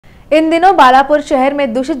इन दिनों बालापुर शहर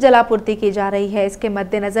में दूषित जलापूर्ति की जा रही है। इसके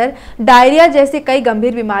मद्देनजर डायरिया जैसी कई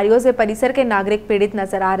गंभीर बीमारियों से परिसर के नागरिक पीड़ित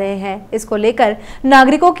नजर आ रहे हैं। इसको लेकर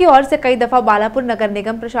नागरिकों की ओर से कई दफा बालापुर नगर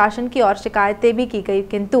निगम प्रशासन की ओर शिकायतें भी की गई,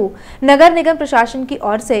 किंतु नगर निगम प्रशासन की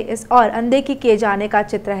ओर से इस और अनदेखी किए जाने का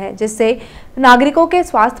चित्र है, जिससे नागरिकों के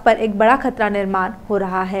स्वास्थ्य पर एक बड़ा खतरा निर्माण हो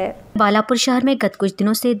रहा है। बालापुर शहर में गत कुछ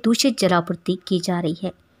दिनों से दूषित जलापूर्ति की जा रही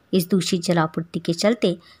है। इस दूषित जलापूर्ति के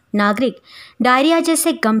चलते नागरिक डायरिया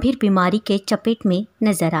जैसे गंभीर बीमारी के चपेट में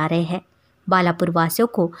नजर आ रहे हैं। बालापुर वासियों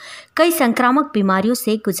को कई संक्रामक बीमारियों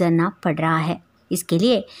से गुजरना पड़ रहा है। इसके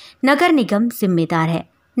लिए नगर निगम जिम्मेदार है।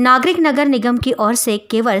 नागरिक नगर निगम की ओर से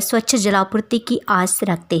केवल स्वच्छ जलापूर्ति की आस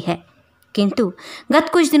रखते हैं, किंतु गत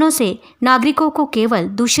कुछ दिनों से नागरिकों को केवल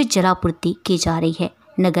दूषित जलापूर्ति की जा रही है।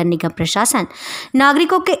 नगर निगम प्रशासन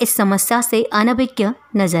नागरिकों के इस समस्या से अनभिज्ञ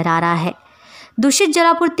नजर आ रहा है। दूषित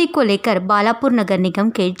जलापूर्ति को लेकर बालापुर नगर निगम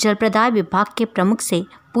के जल प्रदाय विभाग के प्रमुख से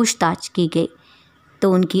पूछताछ की गई,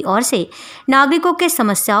 तो उनकी ओर से नागरिकों के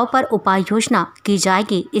समस्याओं पर उपाय योजना की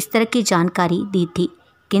जाएगी, इस तरह की जानकारी दी थी,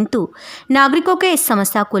 किंतु नागरिकों के इस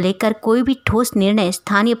समस्या को लेकर कोई भी ठोस निर्णय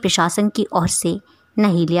स्थानीय प्रशासन की ओर से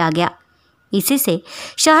नहीं लिया गया। इसी से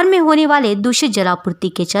शहर में होने वाले दूषित जलापूर्ति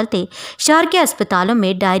के चलते शहर के अस्पतालों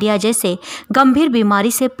में डायरिया जैसे गंभीर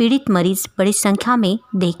बीमारी से पीड़ित मरीज बड़ी संख्या में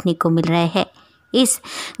देखने को मिल रहे हैं। इस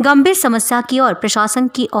गंभीर समस्या की ओर प्रशासन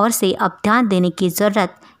की ओर से अब ध्यान देने की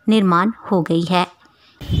जरूरत निर्माण हो गई है।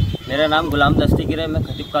 मेरा नाम गुलाम दस्तगीर है। मैं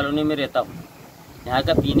खतीब कॉलोनी में रहता हूँ। यहाँ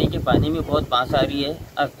का पीने के पानी में बहुत बांस आ रही है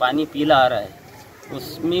और पानी पीला आ रहा है।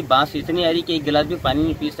 उसमें बांस इतनी आ रही कि एक गिलास भी पानी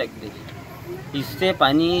नहीं पी सकते। इससे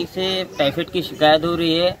पानी से टाइफाइड की शिकायत हो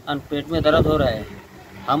रही है और पेट में दर्द हो रहा है।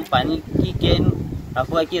 हम पानी की कैन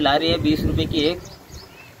अफवाह की ला रहे हैं 20 रुपये की एक,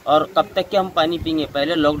 और कब तक के हम पानी पीएंगे।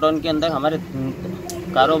 पहले लॉकडाउन के अंदर हमारे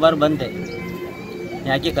कारोबार बंद है।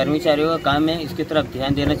 यहाँ के कर्मचारियों का काम है, इसकी तरफ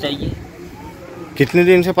ध्यान देना चाहिए। कितने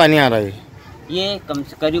दिन से पानी आ रहा है? ये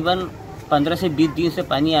करीबन 15 से 20 दिन से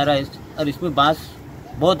पानी आ रहा है और इसमें बांस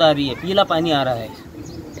बहुत आ रही है, पीला पानी आ रहा है।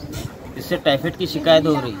 इससे टाइफाइड की शिकायत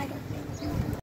हो रही है।